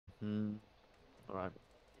All right.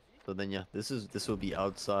 So then yeah, this will be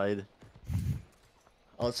outside.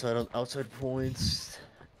 Outside points.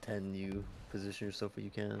 10 you position yourself where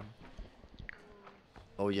you can.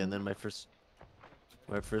 Oh yeah, and then my first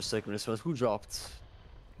second response. Who dropped?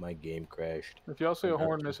 My game crashed. If y'all see a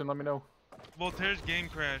horn missing, let me know. Voltaire's game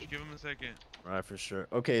crash. Give him a second. Alright, for sure.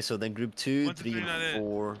 Okay, so then group 2, 1, 2, 3, 3, not and it.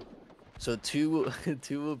 4. So two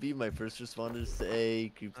will be my first responders to A.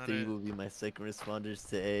 Group Not 3 it. will be my second responders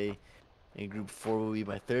to A. And group 4 will be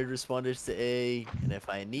my third responders to A. And if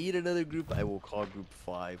I need another group, I will call group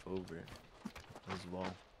 5 over as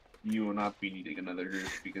well. You will not be needing another group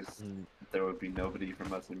because there would be nobody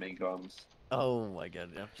from us in main comms. Oh my god,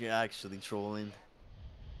 you're actually trolling.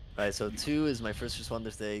 Alright, so 2 is my first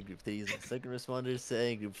responders to A, group 3 is my second responders to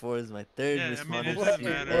A, group 4 is my third Yeah, I mean, it responders doesn't to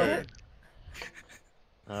matter.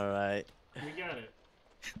 A. Alright. We got it.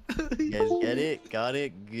 You guys get it? Got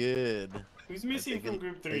it? Good. Who's missing from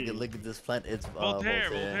group 3? Take a look at this plant. It's Voltaire.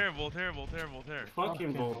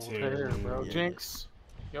 Fucking Voltaire. Bro. Yeah. Jinx.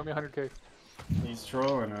 You owe me 100K. He's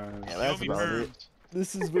trolling us. Yeah, that's about it.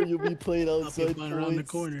 This is where you'll be playing outside points. around the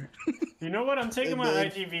corner. You know what? I'm taking And my then-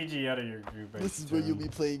 IGVG out of your group. This is where you'll be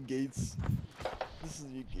playing gates. This is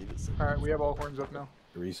your gate. Alright, we have all horns up now.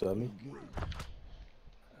 Resub me.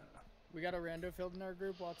 We got a rando filled in our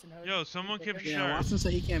group, Watson Hood. Yo, someone kept Yeah, sharp. Watson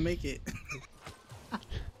said he can't make it.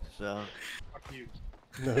 So,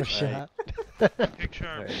 No shot. Kick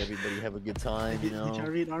sharp. alright, everybody have a good time, you Did y'all know.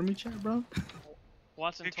 read army chat, bro?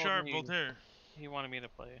 Watson Kick told sharp, me Voltaire. he wanted me to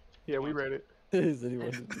play. Yeah, we read it. Is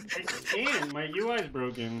anyone? I can't. My UI's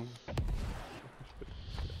broken.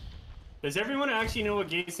 Does everyone actually know what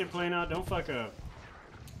gates they're playing out? Don't fuck up.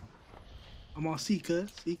 I'm on Sika.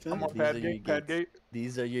 I'm on These are pad your gate, pad gate.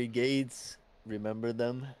 These are your gates. Remember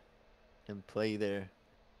them, and play there.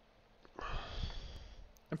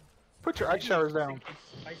 Put your ice showers down.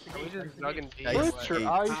 Are we just nugging B? Ice Put your gate.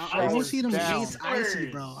 ice I want showers to see them down. gates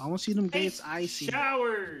icy, bro. I want to see them gates icy.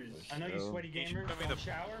 Showers. I know you So- sweaty gamers show me don't the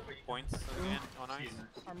shower, but you Points again on ice.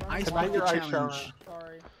 I'm Ice running. Not bucket your ice challenge. shower.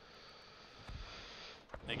 Sorry.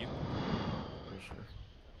 Thank you.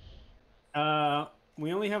 For sure.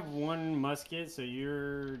 We only have one musket, so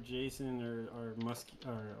you're Jason or musket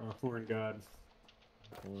or horn god.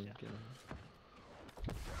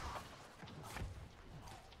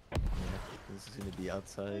 This is gonna be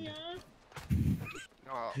outside.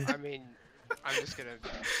 Oh, I mean, I'm just gonna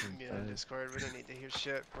mute on Discord. We don't need to hear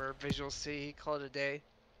shit. We're Visual C. Call it a day.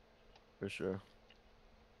 For sure.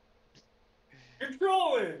 You're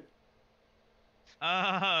trolling.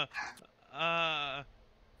 Bye.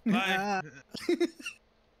 Good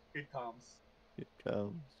comms. Here it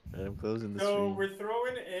comes. Alright, I'm closing the So stream. we're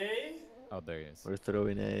throwing A. Oh, there he is. We're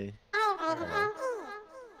throwing A.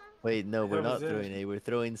 Wait, no, we're That not was it. throwing A. We're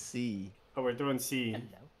throwing C. Oh, we're throwing C. Yes.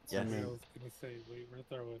 I was gonna say we're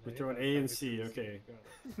throwing. We're throwing A and C. Okay.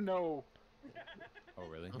 No, Oh,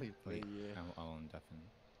 really? Oh, you play, Wait, yeah. I'll indefinite.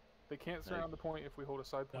 they can't surround the point if we hold a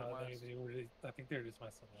side point No, last. I think they're just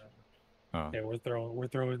messing around. Oh, Yeah, we're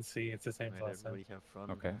throwing C. It's the same as Alright, last time. everybody have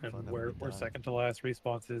fun. Okay. Have And fun, we're everybody die. second to last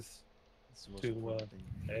responses. It's the most to, important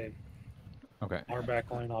thing. A. okay. Our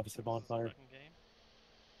backline opposite bonfire. Fucking game.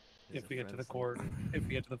 Is If it we get to the friends then?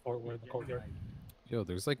 court, we're in the courtyard. Yo,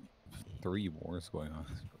 there's like 3 wars going on.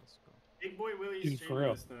 Let's go, let's go. Big boy Willie's Dude, for streaming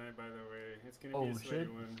real. this tonight, by the way. It's gonna Oh, be a sweaty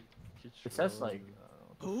shit. one. It says like.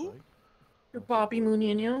 Who? Your Poppy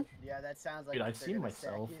Munino. Yeah, that sounds like. Dude, what I've they're seen gonna say.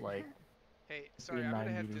 myself like. Hey, sorry, Being I'm gonna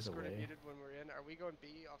 9 have meters Discord away. muted when we're in. Are we going B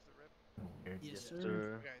off the rip? Yes, sir.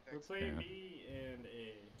 Sir. Okay, We're thanks. playing Yeah. B and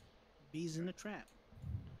A. Bees in the trap.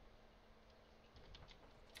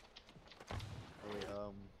 Oh, wait, does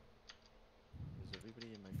everybody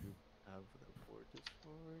in my group have the board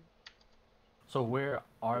Discord? So we're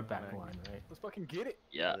our back line, right? Let's fucking get it.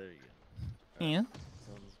 Yeah. Oh, there you go. Yeah.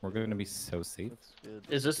 Sounds We're good. gonna be so safe. Looks good.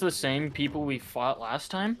 Is this the same people we fought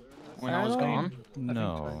last time when I was gone?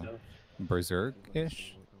 No.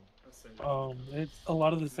 Berserk-ish? It's a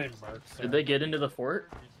lot of the same marks. Did they get into the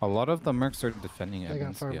fort? A lot of the mercs are defending They got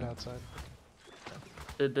Evans, farmed yeah. outside.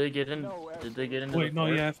 Did they get in? No, Did they get into Wait, the no,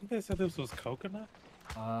 fort? yeah, I think they said this was coconut.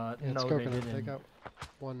 Yeah, it's no, they coconut. didn't. They got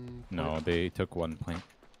one. No, they took 1 point.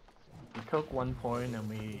 We took 1 point and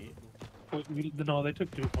we No, they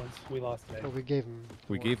took 2 points. We lost Well, it. we gave him.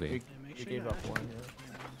 We one. gave Yeah, it. make we sure gave you up actually 1. do it.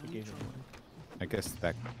 Yeah. Yeah, We I'm gave him trying. 1. I guess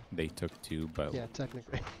that they took 2, but Yeah,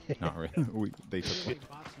 technically. not really. They took 1. Wait,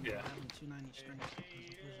 Watson, Yeah. having 290 strength.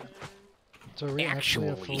 So we're actually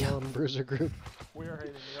a full-on Bruiser group. We are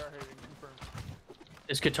hating. We are hating. Confirmed.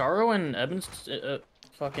 Is Kataro and Evans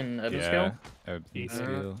fucking Evanskill? Yeah,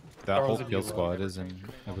 Evanskill. That whole kill squad is in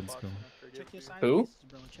Evanskill. Check your side Who? pieces,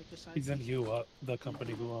 bro. check the side. He's in USWEST, the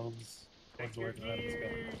company who owns Check your Woodsworth.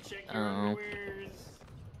 gears, check your Oh. underwears.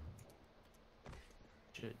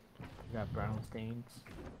 Shit. You got brown stains.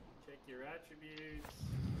 Check your attributes.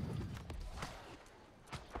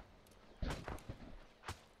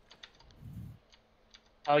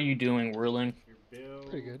 How you doing, Whirling? Your bills.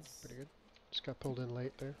 Pretty good. Pretty good. Just got pulled in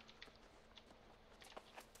late there.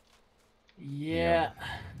 Yeah.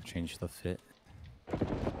 Change the fit.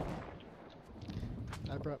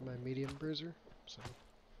 I brought my medium bruiser, so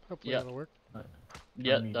hopefully Yep. that'll work.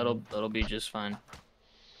 Yeah, mean- that'll be just fine.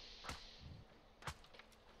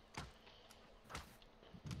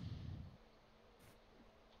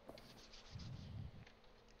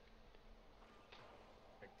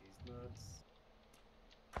 Check these nuts.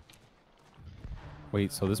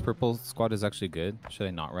 Wait, so this purple squad is actually good? Should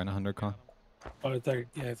I not run 100 con? Oh, yeah,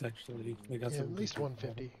 it's actually they got Yeah, some at least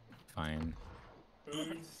 150. Fine.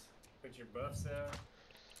 Booze. Put your buffs out.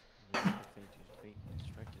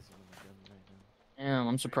 Damn,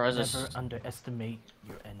 I'm surprised Never this. underestimate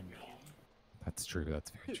your enemy. That's true.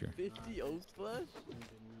 That's very true. 50 old splash?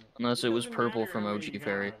 Unless it was Doesn't purple matter from how OG many you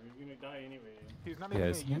Fairy. have, You're gonna die anyway. He's not Yeah, even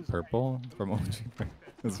isn't gonna it use it. purple from OG?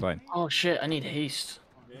 It's fine. Oh shit, I need haste.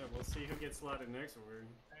 Yeah, we'll see who gets slotted next word.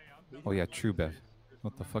 Oh yeah, true, Bev.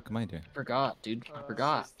 What the fuck am I doing? Forgot, dude. I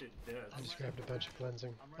forgot. Assisted death. I just grabbed a bunch of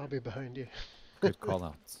cleansing. I'll be behind you. Good call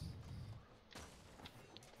outs.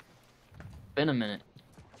 Been a minute.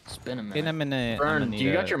 It's been a minute. In a minute. Vern, I'm do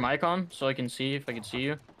you got your mic on so I can see if I can see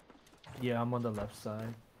you? Yeah, I'm on the left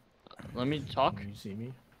side. Let me talk. Can you see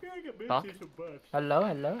me? Yeah, I got Talk. bitches and buffs. Hello,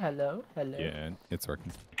 hello, hello, hello. Yeah, it's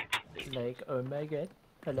working. Like, oh my god.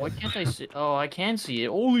 Hello. Why can't I see? Oh, I can see it.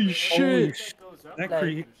 Holy shit! Goes up, That like,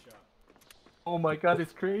 creep. the shot. Oh my god,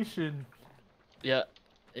 it's creation. Yeah,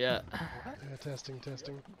 yeah. Yeah, testing,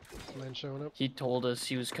 testing. Man showing up. He told us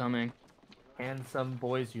he was coming. Handsome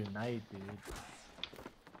boys unite, dude.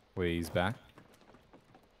 Wait, he's back?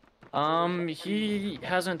 He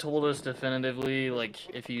hasn't told us definitively, like,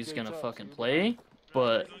 if he's gonna fucking play,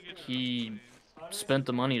 but he spent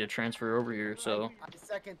the money to transfer over here, so. I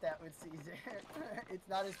second that with Caesar. It's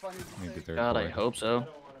not as funny as you Maybe think. they're God, I bored. hope so. Yo,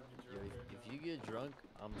 if you get drunk,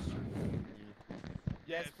 I'm screwed.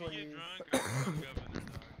 Yes, If you please. get drunk, I'm the governor, dog.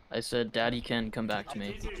 I said, Daddy Ken, come back to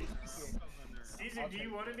me. Caesar, do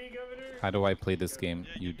you want to be governor? How do I play this game?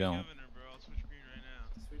 Yeah, You give me don't. governor, bro. I'll switch green right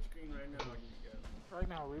now. Switch screen right now. I'll give you governor. Right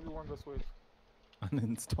now, leave the one go switch.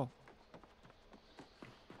 Uninstall.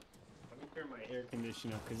 Let me turn my air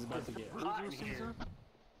conditioner up because it's about to get hot in Bruiser here. Caesar?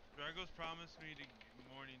 Dragos promised me to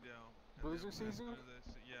Morningdale. and Bruiser then Caesar? after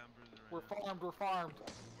this- Yeah, I'm Bruiser right We're now. farmed, we're farmed.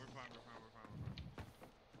 We're fine, we're fine, we're fine,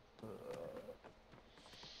 we're fine.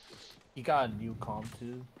 You got a new comp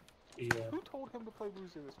too. Yeah. Who told him to play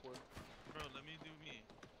Bruiser this way? Bro, let me do me.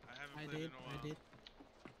 I haven't I played did. in a while. I did.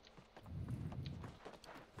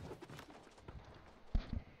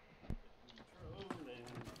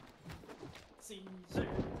 Caesar.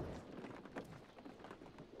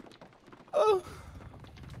 Oh.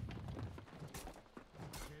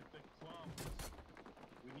 Hit the clumps.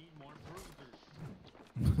 We need more bruisers.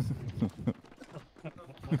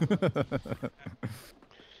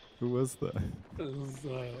 Who was that? It was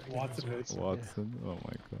Watson. Watson. Oh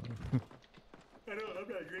my god. I'm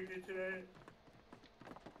not drinking today.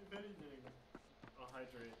 If anything, I'll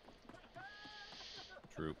hydrate.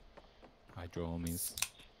 True. Hydro homies.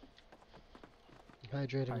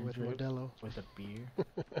 Hydrating with Hydrate. Modelo. With a beer.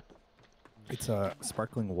 It's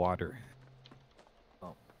sparkling water.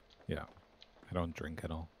 Oh. Yeah. I don't drink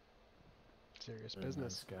at all. Serious Very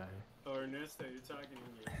business. nice guy. Oh, Ernesto, you're talking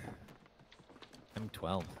to me. I'm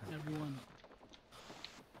 12. Everyone.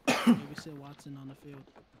 Babysit Watson on the field.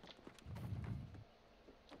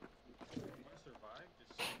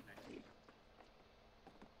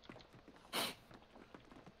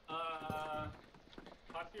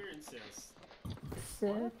 Pop your incest.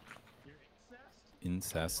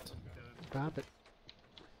 Incest. Pop it.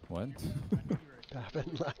 What? Pop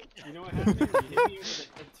it. Like. You know what happened? You hit me over the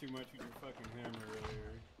head too much with your fucking hammer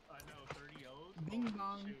earlier. I know, 30 O's. Bing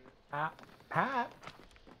bong. Pat. Pat.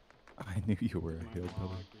 I knew you were a My hillbilly.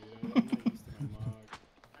 mog, dude. I'm not used to my mog.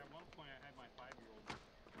 At one point, I had my 5-year-old. I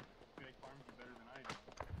feel like farms are better than I do.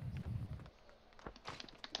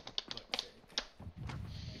 Look, fake.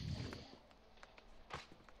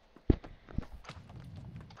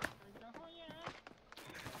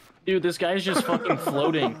 Dude, this guy's just fucking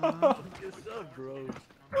floating. What's up, bro?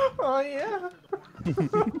 Oh yeah.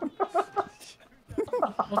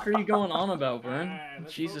 What are you going on about, Vern? Alright,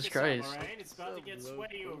 let's Jesus focus up, Christ. alright? It's about to get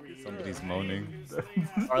sweaty over here. Somebody's moaning.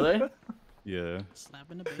 Are they? Yeah.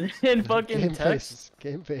 Slap in the base. In fucking Game text. face.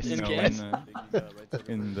 Game face. In No, game.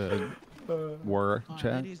 in the war Alright,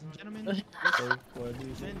 chat. ladies and gentlemen, let's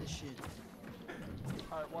defend this shit.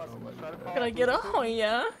 Alright, watch it. Try to call Can I get a Bruiser,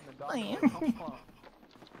 Hoya? and then Dom clump.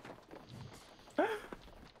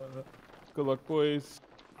 Good luck, boys.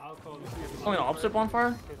 I'll call Going opposite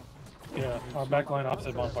bonfire? Yeah, our backline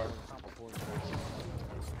opposite bonfire.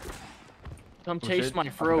 Come taste my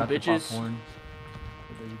fro, bitches.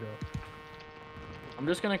 I'm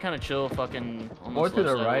just gonna kind of chill, fucking. On More this to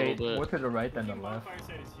the left side a right. little bit. More to the right than the left. Bonfire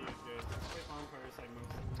side is huge, guys. Play bonfire side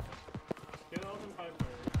most. Get all them 5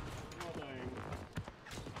 players. I'm all dying.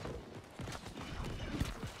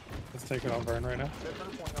 Let's take it on burn right now.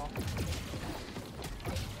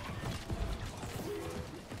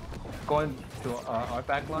 Going to our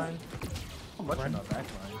back line. How much in our back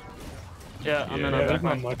line? Yeah, I'm in Yeah, our There's back not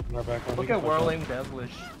line. much in our back line. Look We at can push Whirling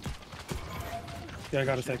Devilish. up. Yeah, I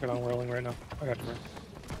got a sacred on whirling right now. I got you, bro.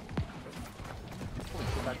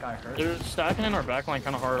 That guy hurt. They're stacking in our back line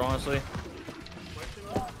kind of hard, honestly.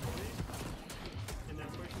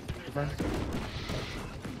 Burn.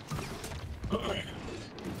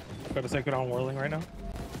 Got a sacred on whirling right now.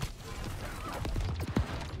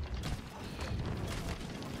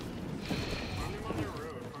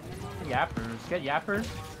 Yappers. Get yappers.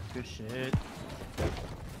 Good shit.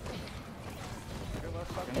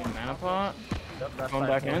 I need a mana pot. Yep, that's Going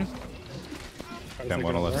back in. Got a Then sacred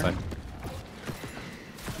one on left burn. side.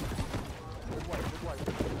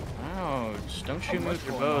 Ouch! Don't you move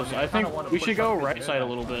your bows. I think we should go right side a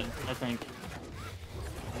little bit. I think.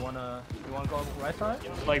 You wanna go right side?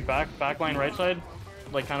 Like back line right side,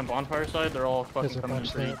 like kind of bonfire side. They're all fucking There's a coming in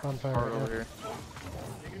bunch pretty there, bonfire hard right over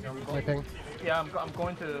now. here. Wiping. Yeah, I'm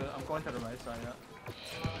going to the right side.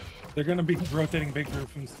 Yeah. They're gonna be rotating big group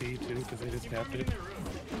from C too, because they just capped it.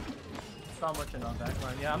 It's not much in our back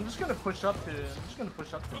line. Yeah, I'm just gonna push up to them.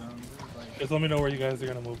 This is like, Just let me know where you guys are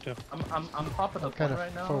gonna move to. I'm top of the Kind point of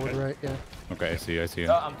right now. forward right, yeah. Okay, I see you. I see you.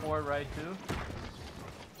 Yeah, I'm forward right too.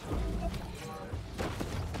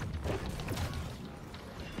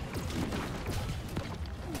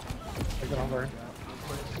 Take it on burn.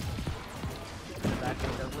 Back in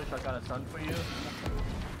Devilish, I got a stun for you.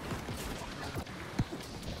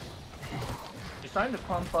 You're starting to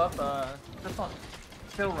pump up, just on,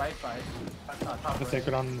 still right side. Top Another right.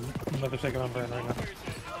 sacred on burn right now.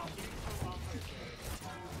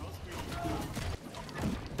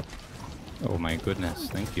 Oh my goodness,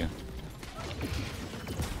 thank you.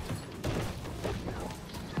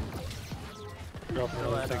 Drop Still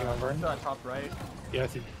another at, sacred on burn. still at top right. Yeah, I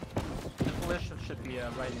see. Devilish should be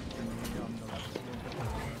right into me on the left.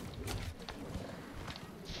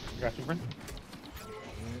 Got you, burn.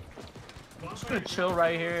 I'm just gonna chill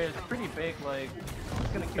right here. It's pretty big, like, I'm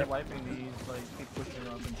just gonna keep wiping these, like, keep pushing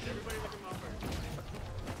up and shit.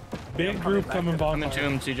 Big group coming I'm bonfire.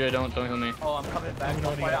 in tomb, CJ. Don't heal me. Oh, I'm coming back. Let me know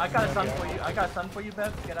when you I get- got a when stun you for get you. I got a stun for you,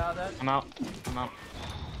 Bev. Get out of that. I'm out. I'm out.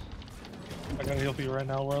 I gotta heal for you right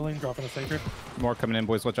now, whirling. Dropping a sacred. More coming in,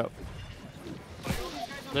 boys. Watch out.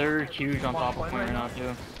 They're huge on top of point right now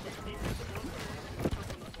too.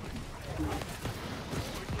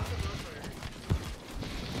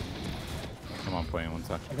 Come on, point in 1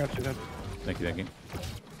 sec. I got you then. Thank you, thank you.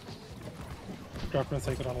 Dropping a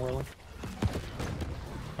sacred on whirling.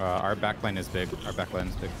 Our backline is big. Our backline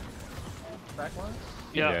is big. Back one?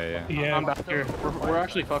 Yeah. Yeah. I'm back here. We're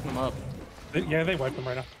actually fucking them up. Yeah, they wiped them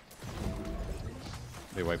right now.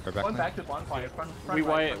 They wiped our Going backline. back to bonfire. Front We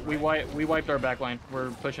right, wiped our back line. We're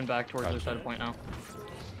pushing back towards the other side of point now.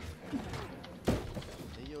 Hey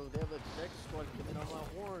yo, they have a check squad coming on my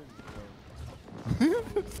horns,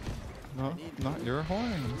 bro. No, not your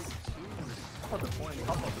horns. Top of the point.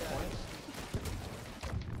 Top of the point.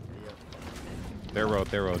 Their road,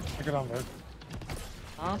 their road. Take it on burn.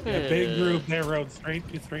 Stop Yeah, it. big group, their road, straight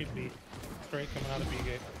B. Straight coming out of B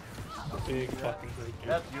gate. Big fucking group. Dude.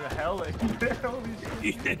 Yep, you're hellish. Holy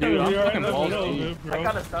shit. Dude, I'm We are fucking in the balls middle, deep. bro. I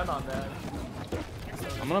got a stun on that.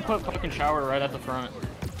 I'm gonna put fucking shower right at the front.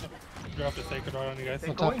 Dropped a sacred right on you guys. They're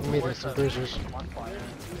On top going of me, there's towards some the bruisers. bonfire.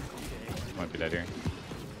 Might be dead here.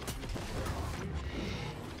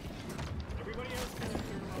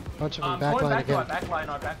 Bunch of them Going backline back to our again. back line.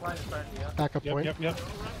 Our back line is starting, yeah. Backup point. Yep. Yep.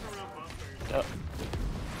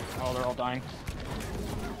 Oh, they're all dying.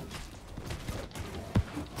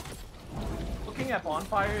 Looking at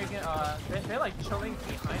bonfire again, they're like chilling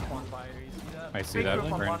behind bonfire. You see that? I see Big that,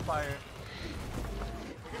 group on Brent. bonfire.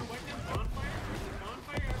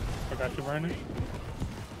 I got you, Brandon.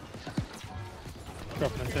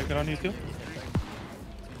 Dropping a sacred on you too.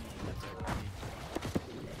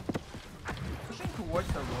 Pushing towards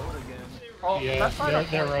the road again. Oh, Yeah, that's not a they're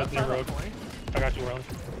point, road, that's they're not a road. point. I got you, Whirling.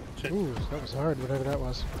 Shit. Ooh, that was hard, whatever that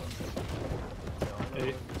was.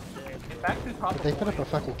 Hey, Get back to top Did they of put up point.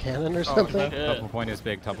 a fucking cannon or Oh, something? shit. Top of point is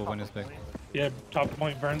big. Top of point is big. yeah, top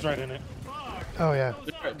point burns right in it. Oh yeah.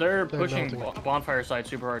 They're They're pushing melting. bonfire side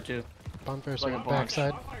super hard too. Bonfire Like a side, bunch.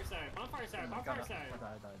 backside. Bonfire side. Bonfire side.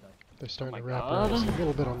 They're starting to my wrap God. around us a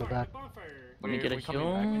little bit on the back. Let me get a We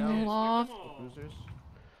coming back now? kill off. Bruisers.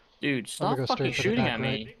 Dude, stop go fucking straight for the shooting back at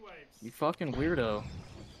right. me. You fucking weirdo.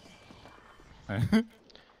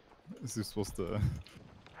 Is he supposed to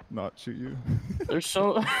not shoot you? They're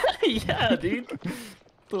so yeah, dude.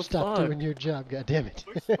 The Stop fuck? doing your job, goddammit.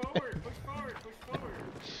 Push forward. Push forward. Push forward.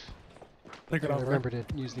 Take it Gotta off. remember to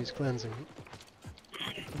use these cleansing.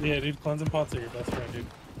 Yeah, dude, cleansing pots are your best friend, dude.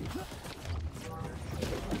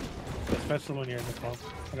 Especially when you're in the clump.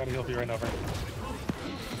 I gotta heal you right now, Frank.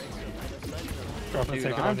 Dropping a Dude,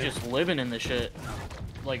 second I'm on you. just living in this shit.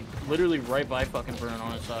 Like, literally right by fucking Burn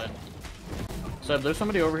on his side. So if there's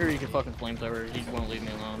somebody over here you can fucking flamethrower. He won't leave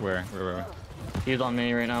me alone. Where? He's on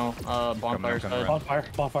me right now. Bonfire coming side. Bonfire,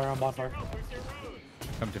 bonfire on bonfire.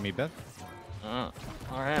 Come to me, Beth.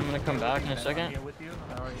 Alright, I'm gonna come back in a second. I'm here with you.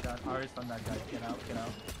 I already stunned that guy. Get out, get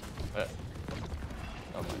out.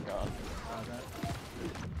 Oh my god. That.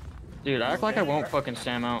 Dude, act like I won't fucking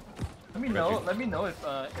stam out. Let me know. Let me know if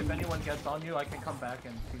anyone gets on you. I can come back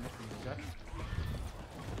and see for you. Okay?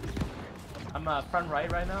 I'm front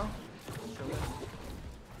right now.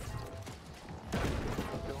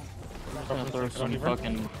 I'm gonna throw some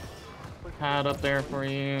fucking pad up there for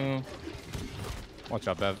you. Watch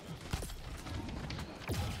out, Bev.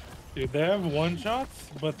 Dude, they have one shots,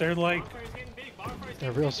 but they're like.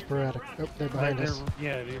 They're real sporadic. Oh, they're behind us.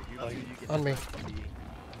 Yeah, dude. Like, On me.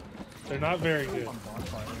 they're not very good.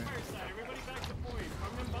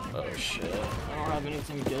 Oh shit. I don't have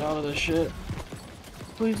anything to get out of this shit.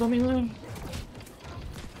 Please let me live.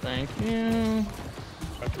 Thank you.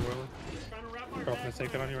 Got you, Whirling. Dropping a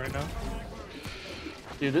second on you right now.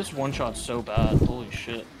 Dude, this one shot's so bad. Holy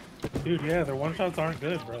shit. Dude, yeah, their one shots aren't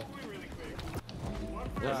good, bro.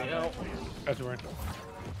 Got you, Whirling.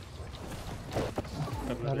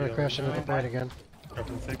 I'm gonna crash into the point again.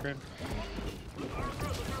 Dropping a sacred.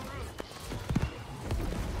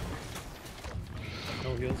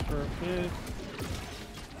 No heals for a bit.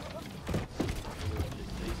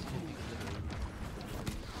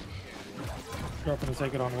 Dropping a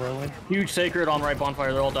second on Whirling. Huge sacred on right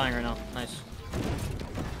bonfire. They're all dying right now. Nice.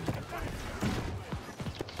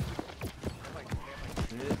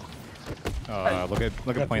 Look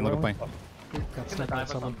at point. Look at point. Got Gonna stuck die on at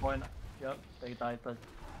some someone. point. Yep, they died at some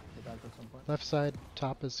point. Left side,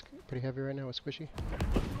 top is pretty heavy right now with Squishy.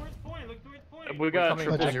 We got coming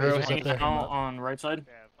triple back. zero Bruiser's up hanging there. out on right side.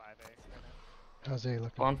 How's he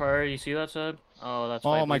looking? Bonfire, you see that side? Oh, that's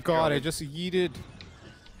Oh fight my leaf god, I covered. just yeeted.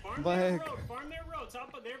 Leg.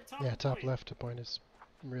 Yeah, top left point is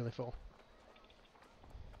really full.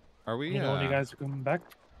 Are we? You know when you guys are coming back?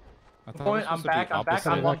 I thought Point, we were I'm supposed to be back. I'm back. opposite.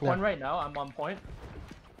 I'm on Back now. point right now. I'm on point.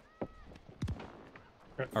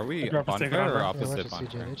 Are we Drop a second bonfire on or her. Yeah, opposite watch the CJ,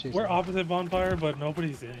 bonfire? they're chasing We're him. opposite bonfire, but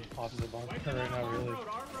nobody's in opposite bonfire right now, really.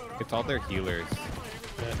 It's all their healers.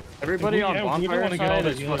 Yeah. Everybody We- on yeah, we don't bonfire wanna get all side the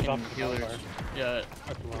is healers fucking off the healers. bonfire. Yeah.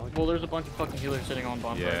 After Whirling. Well, there's a bunch of fucking healers sitting on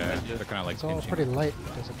bonfire. Yeah, side, too. they're kind of like It's all pinching. pretty light.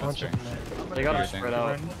 There's a bunch of fair. them there. They got You're it spread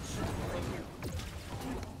out.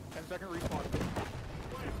 10-second respawn.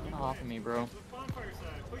 Off of me, bro.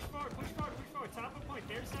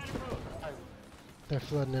 They're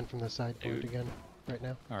flooding in from the side point again right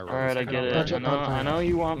now. Alright, I get Bunch it. of I bonfire. know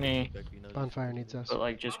you want me, Bonfire needs us. but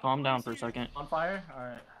like, just calm down for a second. On fire. All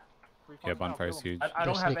right. Yeah, bonfire's huge. I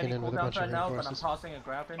don't They're have sneaking any in with a cooldowns bunch of right now, but I'm reinforcements. tossing a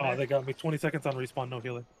grab in Oh, there. they got me 20 seconds on respawn, no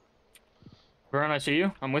healing. Burn, I see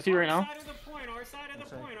you. I'm with you right now.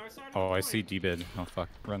 Oh, I see D-bid. Oh fuck,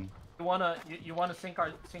 run. You wanna sync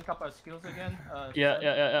up our skills again?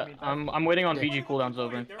 Yeah. I'm waiting on VG cooldowns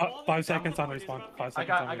over. 5 seconds on respawn. 5 seconds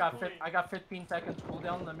on respawn. I got 15 seconds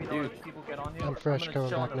cooldown. Let me know if people get on you. I'm fresh, gonna coming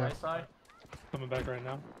chill on back the now. right side. Coming back right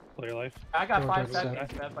now. Clear life. I got Going 5 towards the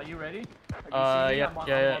seconds, side. Beth. Are you ready? Yeah.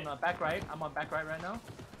 I'm on back right. I'm on back right now.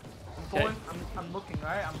 I'm going. I'm looking,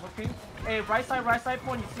 right? I'm looking. Hey, right side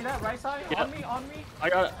point. You see that? Right side? Yeah. On me. I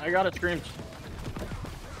got it screamed.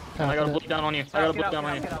 I got a blue down on you. I got a blue down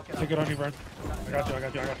on you. Take it on you, Vern. I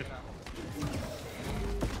got you.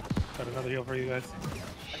 Got another heal for you guys.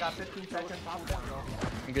 I got 15 seconds.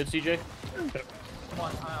 You good, CJ? Come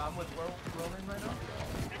on, I'm with Whirling right now.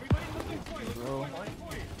 Bro.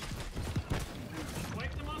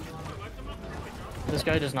 This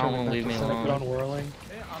guy does not want to leave me Put on alone. Whirling.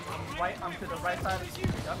 Okay, I'm to the right side.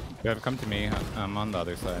 Yep. You have come to me. I'm on the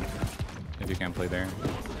other side. If you can't play there.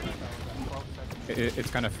 It's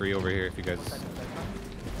kind of free over here if you guys.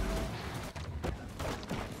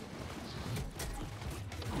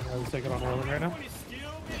 I was taking on Whirling right now.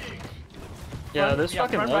 Yeah, this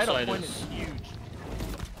fucking front left right side point is. huge.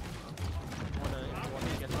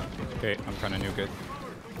 Wanna get that too. Okay, I'm trying to nuke it.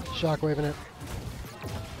 Shockwaving it.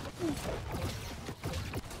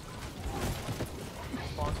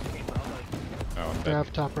 Oh, I'm dead.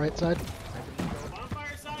 Grab top right side.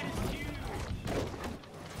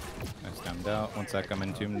 I stemmed out. One sec, I'm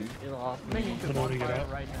in tomb. Get off me. I don't wanna get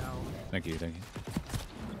out. Right now. Thank you, thank you.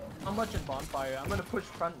 How much in bonfire? I'm gonna push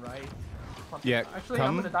front right. Yeah, Actually,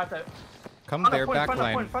 I'm gonna dive that. Come Front there, of point, back front of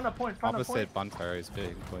line. point, front of point, front of point. Opposite bonfire is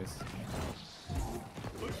big place.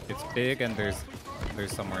 It's big and there's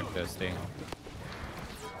somewhere to stay. Ooh,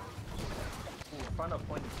 front of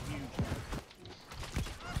point is huge.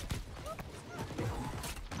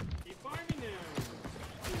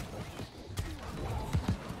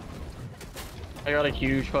 I got a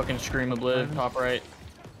huge fucking scream obliv top right.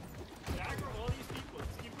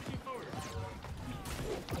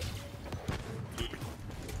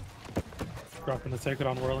 Dropping the ticket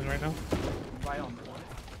on Whirling right now. Right on point.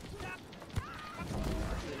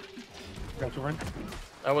 Got you, Ren.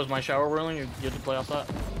 That was my shower whirling. You get to play off that.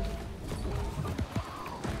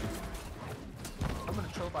 I'm gonna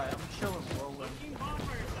chill by it. I'm chilling whirling.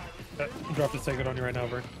 Drop the ticket on you right now,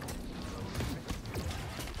 Vern.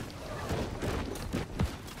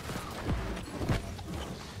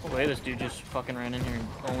 Oh wait, this dude just fucking ran in here and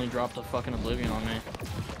only dropped a fucking oblivion on me.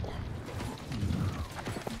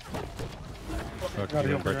 Fuck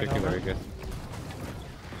you in particular, I guess.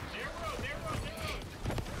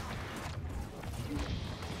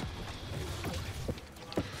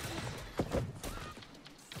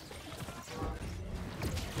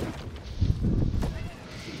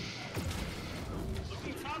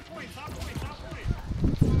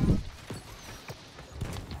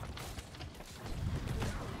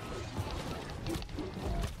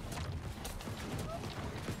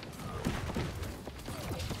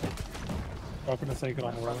 Dropping the ticket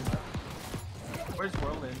on Whirling. Where's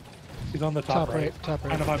Whirling? He's on the top right. Top right.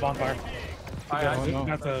 Kind of by bonfire. I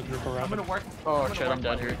Got the group around. I'm gonna work. Oh shit, I'm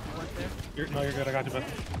dead here. No, you're good. I got you, man.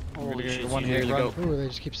 Holy shit, one here hit, to go. Ooh, they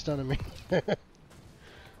just keep stunning me. I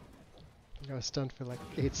got stunned for like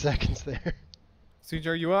 8 seconds there. CJ,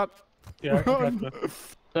 are you up? Yeah, I got you.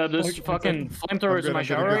 This fucking flamethrower is in my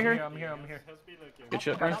shower right here. I'm here. Good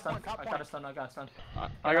shit, I bro. got a stun. I got a stun.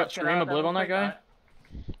 I got scream obliv on that guy.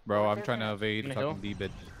 Bro, I'm trying to evade In the hill? fucking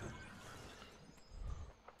D-bid.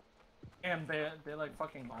 Damn, they're like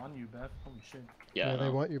fucking on you, Beth. Holy shit. Yeah, They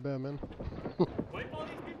want you bad, man. Wipe all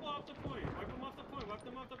these people off the point. Wipe them off the point. Wipe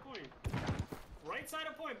them off the point. Right side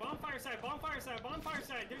of point. Bonfire side. Bonfire side. Bonfire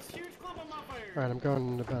side. There's huge clump on bonfire. Alright, I'm going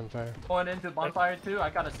into bonfire. Going into bonfire too. I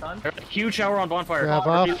got a stun. Huge shower on bonfire. Grab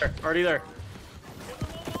Already off. there. Already there.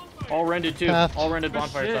 All rended too. Path. All rended Good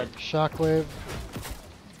bonfire shit. side. Shockwave.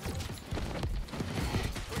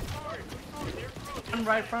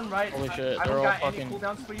 Front right. Holy shit, I they're don't all got fucking- any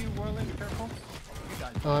cooldowns for you, Whirling. Be careful. You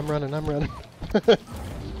got it. Oh, I'm running. Got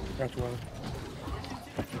you, Whirling.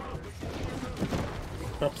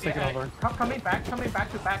 Drop the ticket on Vern. Coming back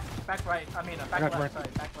to back right. I mean, back got left. Vern. Sorry,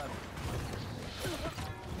 back left.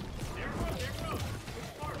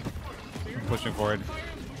 I'm pushing forward.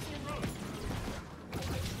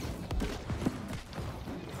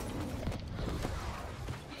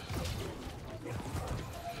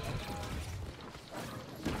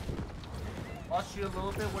 Lost you a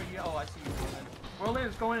little bit where you. Oh, I see you, Whirling. Whirling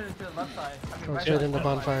is going into the left side. I mean, Going right straight side, into left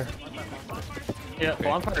bonfire. side. Yeah,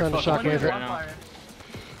 bonfire Trying to fucking shockwave huge it. right now.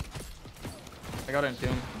 I got into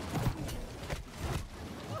him.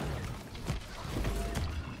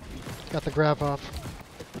 Got the grab off.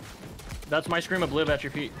 That's my scream obliv at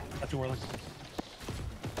your feet. Got you, Whirling.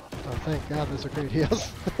 Oh, thank God, those are great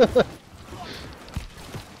heals.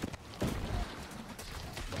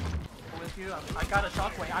 With you. I got a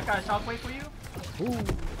shockwave for you. Ooh. Oh,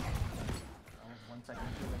 1 second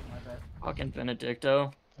too late, my bad. Fucking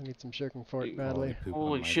Benedicto. I need some shirking fort badly.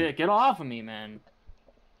 Holy shit, get off of me, man.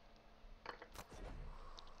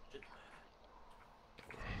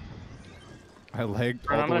 I lagged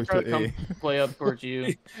Bro, all I'm the gonna way try to to come A. play up towards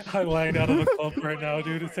you. I'm lying out of a clump right now,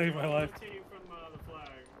 dude. It saved my life. Rotating from the flag.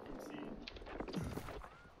 From C.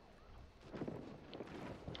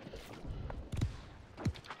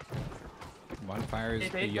 Bonfire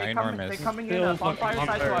is They ginormous. coming in bonfire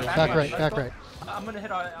side to our back Back line. right, Let's back go. right. I'm gonna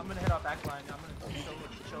hit our back line. I'm gonna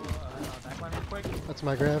show back line real quick. That's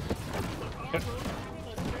my grab.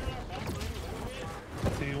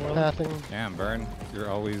 See you, Whirling. Pathing. Damn, Burn. You're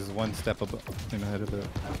always one step ahead of it.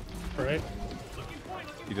 Right.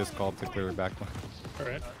 he just called to clear back line.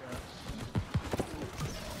 Alright.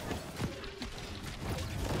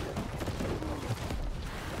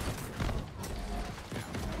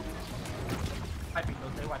 Wiping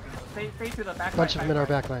those, they're wiping those. Stay to the back. Bunch of them in our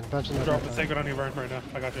back line. Bunch in our Drop back the line. second on you, Vern, right now.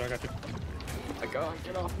 I got you.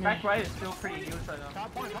 Get off me. Back right is still pretty huge right now.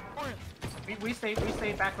 We stay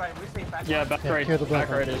back right. We stay back Yeah, right. back Yeah, right. clear the Back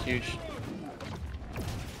black right line. is huge.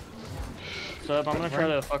 So I'm gonna try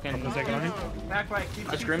to fucking. The second on you. Back right.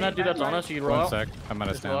 I scream that dude that's on us. You can roll One out. sec. I'm out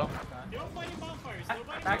of Just roll stand.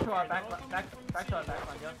 out. Back to our back to our back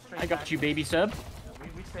line. Yeah, straight I got back. you, baby Seb.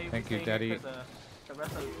 We stay. Thank we you, stay here Daddy. 'cause, the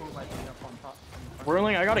rest of the crew might be up on top.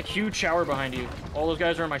 Whirling, I got a huge shower behind you. All those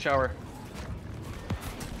guys are in my shower.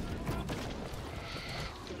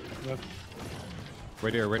 Look.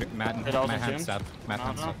 Right here, Matt and It also Matt hand zoomed? stab. Matt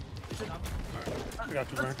hand No. stab. I got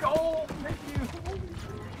you, Vern. Let's go! Thank you.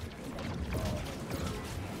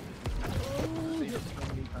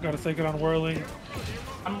 Got a second on Whirling.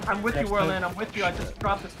 I'm with you, Whirlin. I'm with you. I just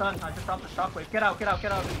dropped the stun. I just dropped the shockwave. Get out if you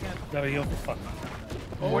can. Gotta heal for fuck.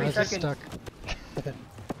 Oh, 40 this is seconds. stuck.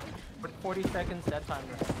 With 40 seconds, that time.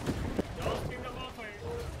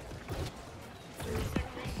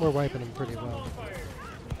 We're wiping them pretty well.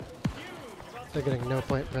 They're getting no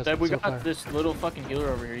point present Seb, we so got far. this little fucking healer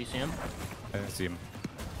over here. You see him? I see him.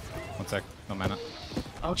 One sec. No mana.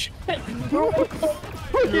 Oh shit!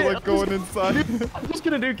 You're like going inside. I'm just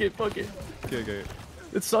gonna nuke it. Fuck it. Okay.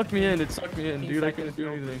 It sucked me in. It sucked me in, dude. I couldn't do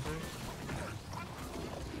anything.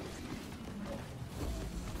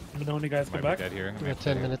 Let me know when you guys come back. Dead here. We got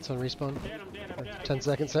 10 minutes on respawn. Or 10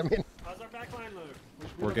 seconds, I mean. How's our backline look?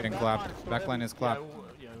 We're getting clapped. Backline is clapped.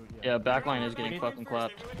 Yeah, backline is getting fucking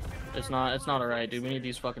clapped. It's not alright, dude. We need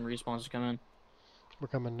these fucking respawns to come in. We're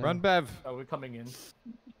coming now. Run, Bev. Oh, we're coming in.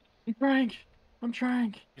 I'm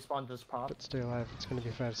trying. Respawn just popped. But stay alive. It's gonna be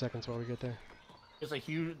 5 seconds while we get there.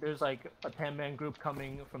 There's like a 10-man group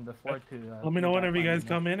coming from the fort to. Let me know whenever you guys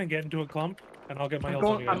come in and get into a clump, and I'll get my heals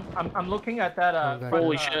on you guys. I'm looking at that.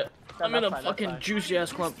 Holy shit! that I'm in a left side, fucking left side. juicy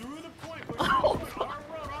ass clump. Got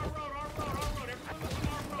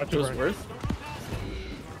It you, was Vern. worth.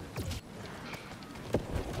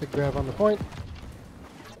 Big grab on the point.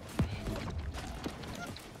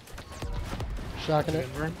 Shocking it.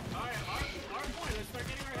 Vern.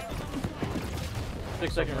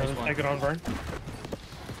 6 second respawn. Take it on, Vern.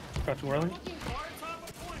 Got you, Whirling.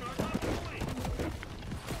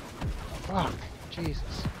 Fuck.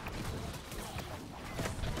 Jesus.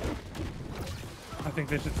 I think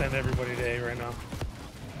they should send everybody to A right now.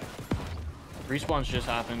 Respawns just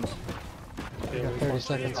happened. We got 30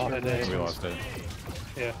 seconds for the next We one. lost it.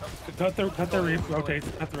 Yeah. Cut the rotates.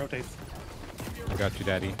 Cut the rotates. I got you,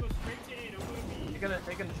 Daddy. They're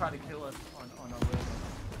gonna try to kill us on our way.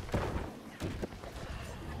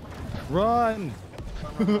 Run!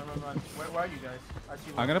 Run. Where are you guys? I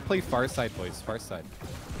see. I'm gonna play far side, boys. Far side.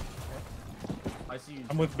 I see you.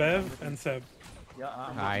 I'm with Bev and Seb. Yeah,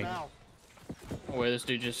 I'm Hi. now. Oh, wait, this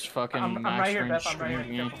dude just fucking I'm max right here, range Beth. I'm right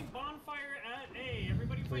streamed here. me. Bonfire at A.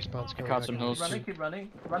 Everybody fight Respawn's I coming caught back some in. hills Keep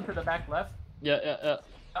running. Run to the back left. Yeah.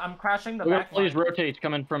 I'm crashing the We back. gotta please line. rotate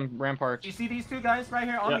coming from ramparts. Do you see these two guys right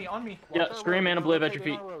here? On Yeah. me. Yeah, scream and obliv at your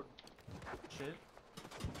feet. Shit.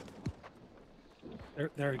 They're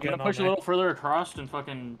I'm getting gonna on push a there. little further across and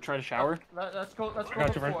fucking try to shower. Let's go Got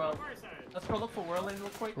look you, Vern. for. Let's go look for Whirling real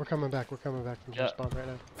quick. We're coming back from Yeah. respawn right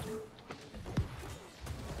now.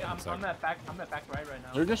 Yeah, I'm at back right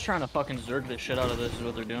now. They're just trying to fucking zerg the shit out of this is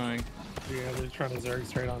what they're doing. Yeah, they're trying to zerg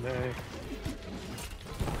straight on to A.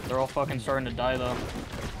 They're all fucking starting to die though.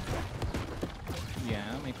 Yeah,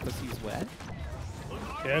 my pussy's wet.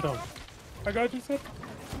 Yeah, I don't. I got you, Seb.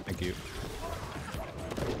 Thank you.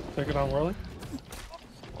 Take it on Whirling.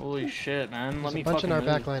 Holy shit, man. There's Let me a bunch fucking in our move,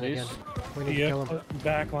 back line please. again. We need to Yeah, kill them.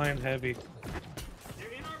 backline heavy.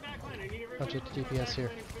 Bunch of DPS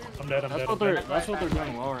here. I'm dead. That's what they're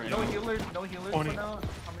doing well right No now. healers 20. for now.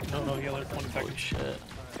 No healer. 20 Holy seconds. shit.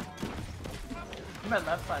 I'm at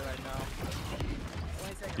left side right now.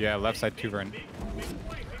 Yeah, left side 2, Vern.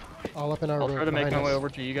 All up in our I'll room. try to make behind my way us. over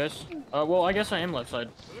to you guys. Well, I guess I am left side.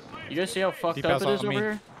 You guys see how fucked Deep up house it is on over me.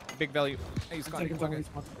 here? Big value. Hey, he's gone. Seconds on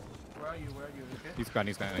respawn. Where are you? Okay? He's gone.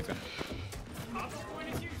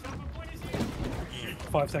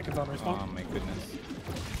 5 seconds on respawn. Oh my goodness.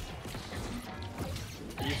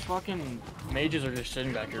 These fucking mages are just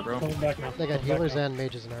sitting back here, bro. Coming back now. They got Coming back healers now. and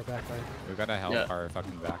mages in our back line. We gotta help Yeah. our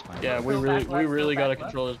fucking backline. Yeah, we Still really, back left, we really still gotta back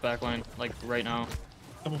control this backline, like right now.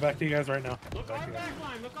 Coming back to you guys right now. Look our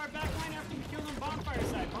backline. Look our backline after we kill them. Bonfire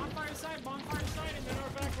side, and then our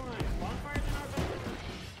backline. Bonfire, then our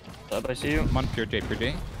backline. Up, I see you. Come on, pure J.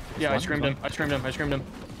 Yeah, I One, screamed one. him. I screamed him.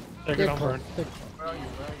 Take it Big on pull. Vern. Big. Where are you?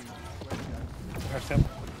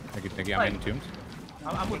 Thank you. I'm in tombs.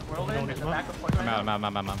 I'm with Whirlwind in the back of point right now. I'm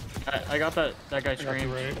out. I got that guy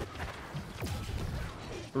screamed.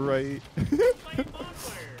 Right. There's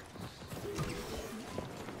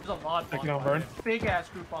a lot of bonfire. Big ass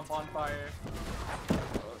group on bonfire.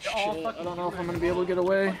 Shit, I don't know if I'm gonna be able to get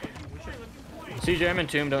away. CJ, I'm in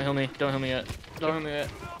tomb. Don't heal me. Don't heal me yet. Don't heal me yet.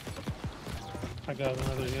 I got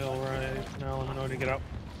another heal right now. Let me know when to get out.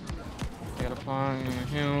 I got a pong and a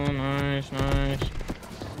heal. Nice. Oh my...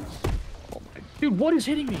 Dude, what is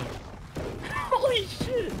hitting me? Holy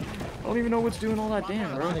shit! I don't even know what's doing all that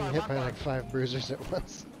damage, bro. I'm getting hit by like 5 bruisers at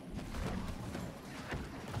once.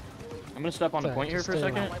 I'm gonna step on the point here for a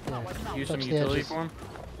second. Yeah. Use some Touch the utility edges. for him.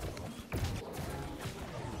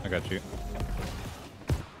 I got you.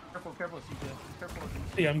 Careful, CJ. Careful.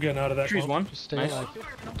 Yeah, I'm getting out of that. Trees one. Just stay Nice. alive.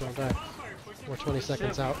 Don't die. We're 20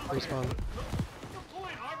 seconds out. Respawn.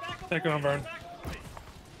 Take on burn.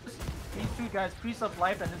 These two guys, Priest of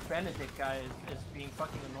Life and this Benedict guy is being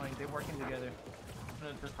fucking annoying. They're working together. I'm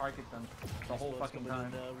gonna just target them the whole fucking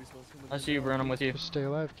time. I see you, Vern. I'm with you. Just stay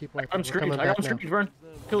alive. Keep wiping. I'm We're screwed. coming I got back him now. screwed, Vern.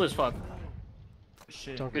 Kill this fuck.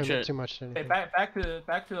 Shit. Don't Good commit shit. too much to Hey, anything. back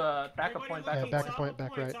a point. Yeah, back a point.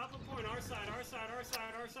 Back right. Our side.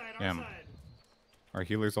 Damn. Our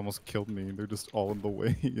healers almost killed me. They're just all in the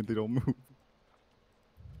way and they don't move.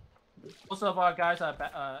 Most of our guys are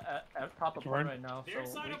at top of point right now.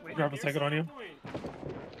 So Grab a second on you.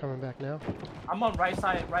 Coming back now. I'm on right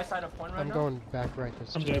side of point right I'm now. going back right.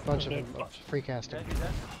 There's I'm just a dead, bunch I'm of them dead. free casting.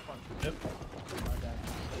 Yep.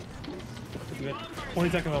 20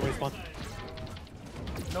 seconds on respawn.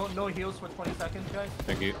 No heals for 20 seconds, guys.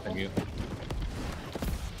 Thank you.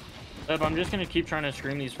 Seb, I'm just gonna keep trying to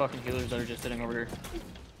scream these fucking healers that are just sitting over here.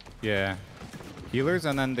 Yeah. Healers,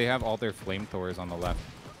 and then they have all their flamethrowers on the left.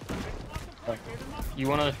 You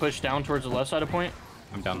wanna push down towards the left side of point?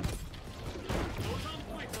 I'm down.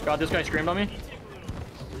 God, this guy screamed on me.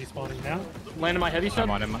 Respawning now. Landed my heavy sub.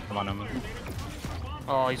 I'm on him.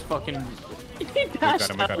 Oh, he's fucking... He dashed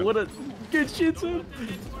we got him. What a good shit, Seb.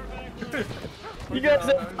 You guys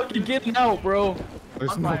ain't fucking getting out, bro.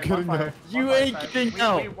 There's no getting out. You ain't getting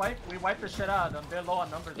out. We wipe the shit out of them. They're low on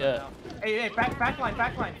numbers Yeah. right now. Hey, back line.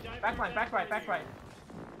 Back right. Back right?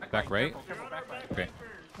 Careful, back right. Okay.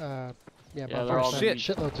 Yeah, Yeah, they're all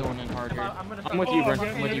shitloads of going in hard here. I'm I'm with you, Vern.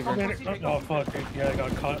 I'm with you, Vern. Oh fuck! Yeah, I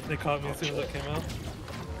got caught. They caught me as soon as I came out.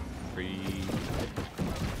 Free.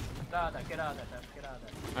 Get out of that.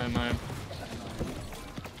 I'm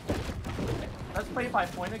Let's play by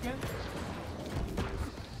point again.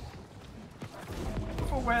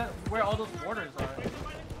 For where all those borders are.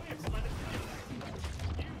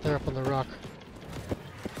 They're up on the rock.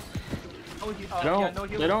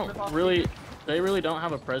 They really don't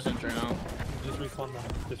have a presence right now. Just respawn now.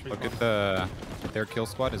 Just respawn. Look at their kill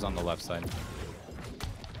squad is on the left side.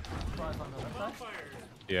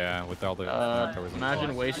 Yeah, with all the flamethrowers.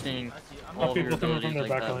 Imagine wasting all of your people coming abilities from their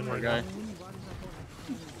like back that, line poor right guy. now.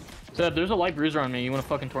 Seb, there's a light bruiser on me. You wanna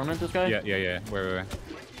fucking torment this guy? Yeah. Where?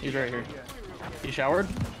 He's right here. He showered?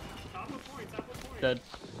 Dead.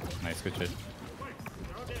 Nice, good shit.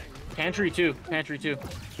 Pantry 2.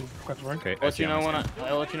 Okay, I'll let you know when I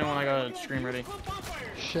got a scream ready.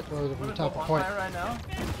 Shitload of them top of point. Right now.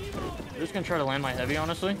 I'm just gonna try to land my heavy,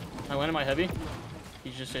 honestly. I landed my heavy.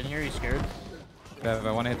 He's just sitting here, he's scared. Bev,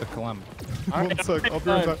 I want to hit the clump. Alright, One sec, I'll be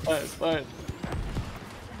right back. fine.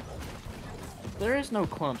 There is no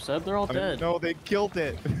clump, Seb. They're all dead. No, they killed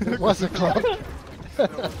it. It was a clump.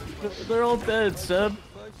 They're all dead, Seb.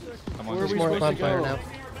 Come on, Where are There's we more supposed to bonfire go? now.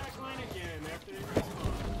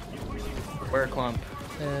 Where clump?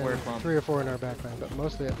 And Where clump? 3 or 4 in our back line, but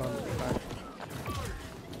mostly at bonfire.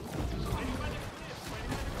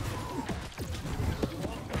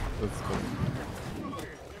 Let's go.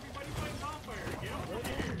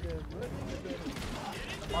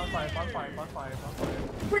 Bonfire.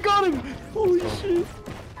 We got him! Holy shit!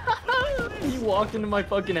 He walked into my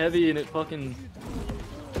fucking heavy and it fucking...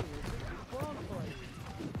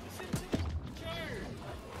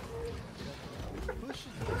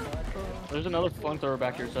 There's another flamethrower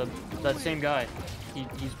back here, Seb. That same guy.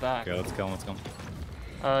 He's back. Okay, let's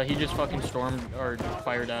go. He just fucking stormed or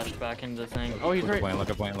fire dashed back into the thing. Oh, he's right. Look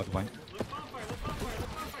at point.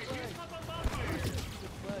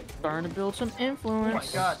 Starting to build some Oh my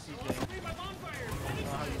influence. god, CJ.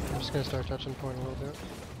 I'm just gonna start touching point a little bit.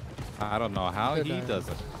 I don't know how Good he eye. does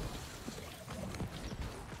it.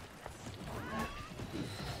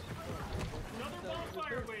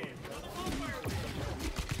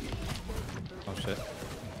 Oh shit.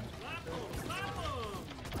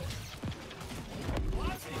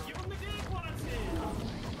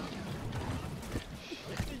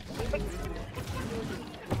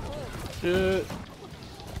 Shit.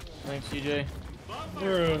 Thanks, CJ.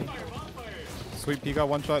 Bro. Sweet pea got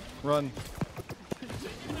one shot. Run.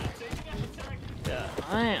 Yeah,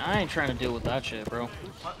 I ain't trying to deal with that shit, bro.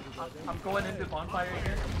 I'm going into bonfire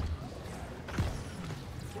again.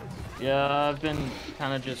 Yeah, I've been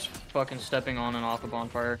kind of just fucking stepping on and off a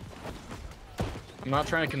bonfire. I'm not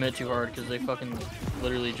trying to commit too hard because they fucking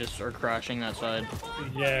literally just are crashing that side.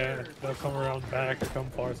 Yeah, they'll come around back or come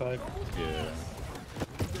far side. Yeah.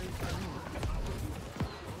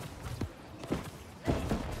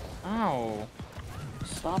 Ow.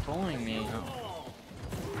 Stop bullying me.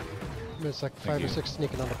 There's like 5 or 6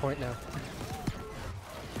 sneaking on the point now.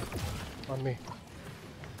 On me.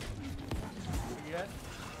 Yeah.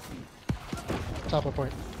 Top of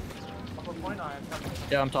point. Up a point, I am coming.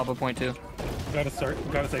 Yeah, I'm top of point too. Gotta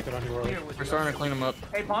take it on your Here, road. with We're you starting guys. to clean them up.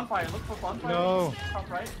 Hey, bonfire, look for bonfire. No. Front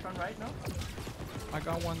right, no? I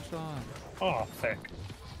got one shot. Oh, sick.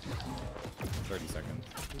 30 seconds.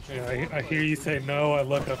 Yeah, I hear you say no, I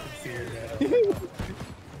look up and see your head.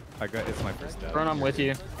 It's my first step. Run, I'm with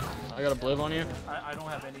you. I got a bliv on you. I don't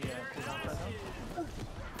have any cooldowns right now.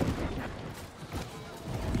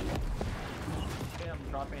 Okay, I'm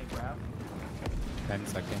dropping a grab. 10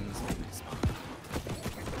 seconds.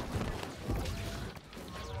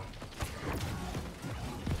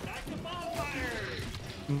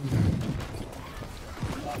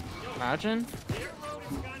 Imagine.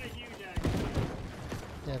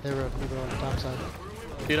 Yeah, they were on the top side.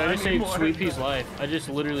 Dude, I just saved Sweet Pea's life. I just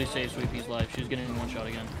literally saved Sweet Pea's life. She's getting one shot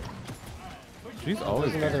again. She's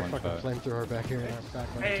always There's getting another one fucking shot. flamethrower back here in our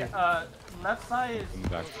back line Hey, too. left side is...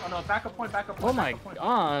 Back. Oh no, back up point. Oh my back up point.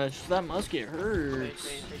 gosh, that musket hurts.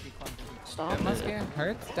 They be clumsy. Stop it. musket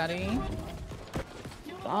hurts, daddy.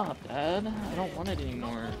 Stop, Dad. I don't want it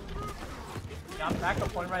anymore. Yeah, I'm back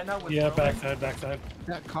up point right now with Yeah, Whirlwind. backside.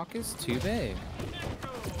 That cock is too big.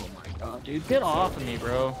 God, dude, get off of me,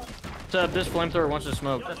 bro. This flamethrower wants to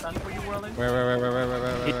smoke. That's done for you, Whirling.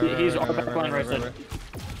 Where? He's on back line right side.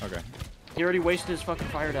 Okay. He already wasted his fucking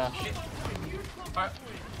fire dash.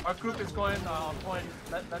 Our group is going on point.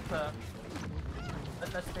 Let's stay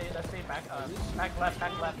back. Back left.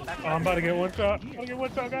 I'm about to get one shot.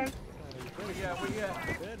 Guys. Where you at?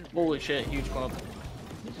 Holy shit, huge clump.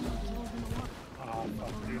 Oh,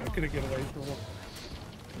 fuck, dude. I couldn't get away from him.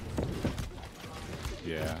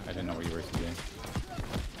 Yeah, I didn't know what you were saying.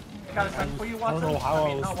 I got a stun for you, I Watson. don't know how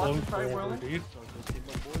I was not slow Watson, sorry, forever, Whirling. dude.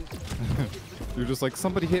 You're just like,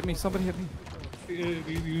 somebody hit me.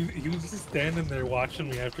 He was just standing there watching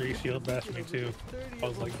me after he shield bashed me too. I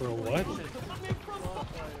was like, bro, what?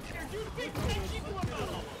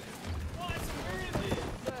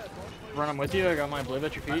 Run, I'm with you. I got my bliv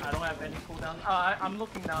at your feet. I don't have any cooldown. I'm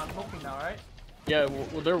looking now, right? Yeah,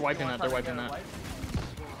 well, they're wiping that. They're wiping that.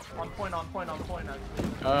 On point, actually.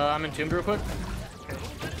 I'm entombed real quick. Okay.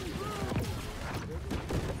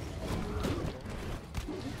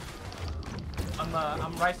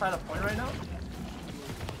 I'm right side of point right now.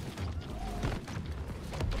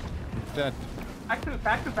 Dead.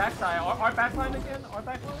 Back to backside. Our back line again. Our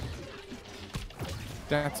back line.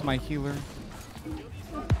 That's my healer.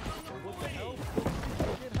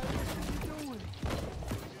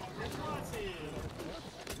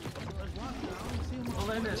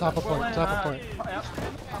 Top of point. Top right.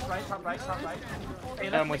 Hey,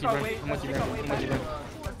 I'm with you, bro. I'm with you, bro.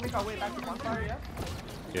 Let's make our way back to bonfire,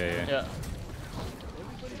 yeah? Yeah.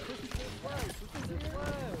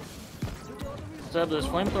 So this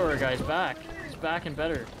flamethrower guy's back. He's back and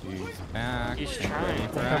better. He's back. He's trying.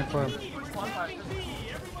 Come from. Bonfire.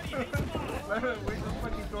 We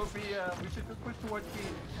should just push towards B.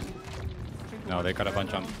 No, they got a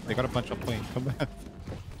bunch on plane. Come back.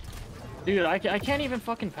 Dude, I can't even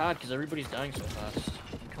fucking pad because everybody's dying so fast.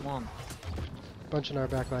 Come on. Bunch in our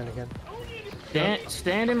back line again.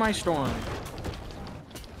 Stand in my storm.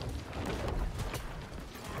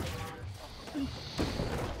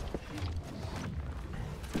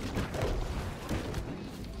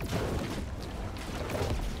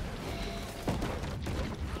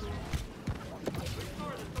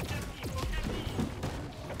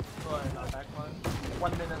 Go ahead, back line.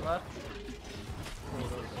 1 minute left.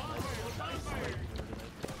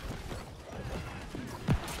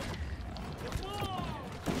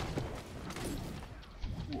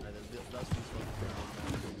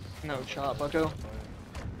 No shot, bucko.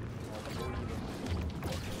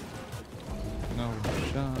 No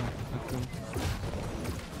shot.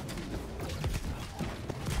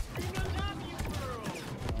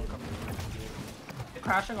 They're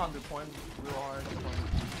crashing on the point real hard.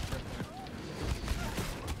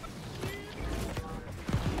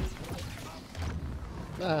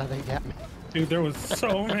 Ah, they got me. Dude, there was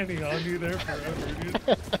so many on you there forever,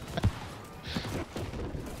 dude.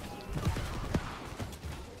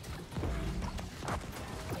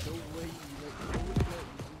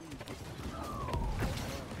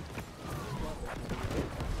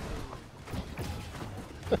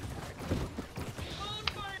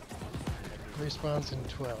 Respawns in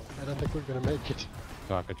 12. I don't think we're gonna make it.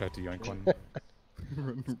 Fuck, I tried to yoink one.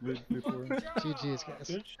 Right before. GG's, guys.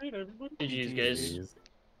 Good shit, everybody. GG's, guys. Jeez.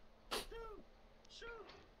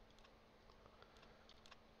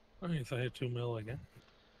 Alright, so I hit 2 mil again.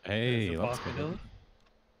 Hey, There's a let's go. possibility.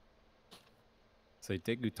 Ça a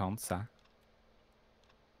été dégoûtant, ça.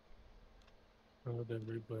 What did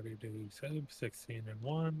everybody do? 16 and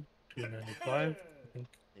 1, 295. I think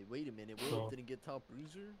Hey, wait a minute. So- Will didn't get top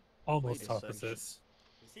bruiser? almost Wait a top second. assist.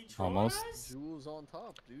 Is he trolling Almost. us? Jules on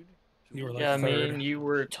top, dude. You were Jules- like Yeah, I third. mean, you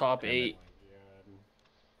were top 8.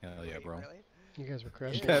 Hell yeah, Wait, bro. Really? You guys were Yeah,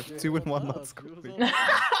 crushing. have Jules 2 on and 1, top, let's go, Jules baby. on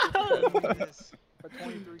top. Yes. For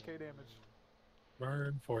 23k damage.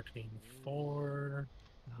 Burn 14-4.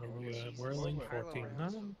 Jesus. Whirling Carlo 14-9.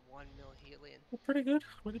 is 1 mil healing. Pretty good.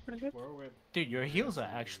 Pretty good. Dude, your heels are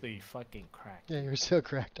actually fucking cracked. Yeah, you're so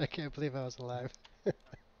cracked. I can't believe I was alive.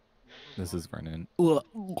 This is Vernon.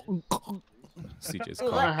 CJ's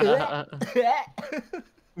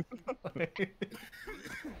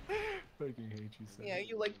Fucking hate you so Yeah,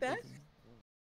 you like that?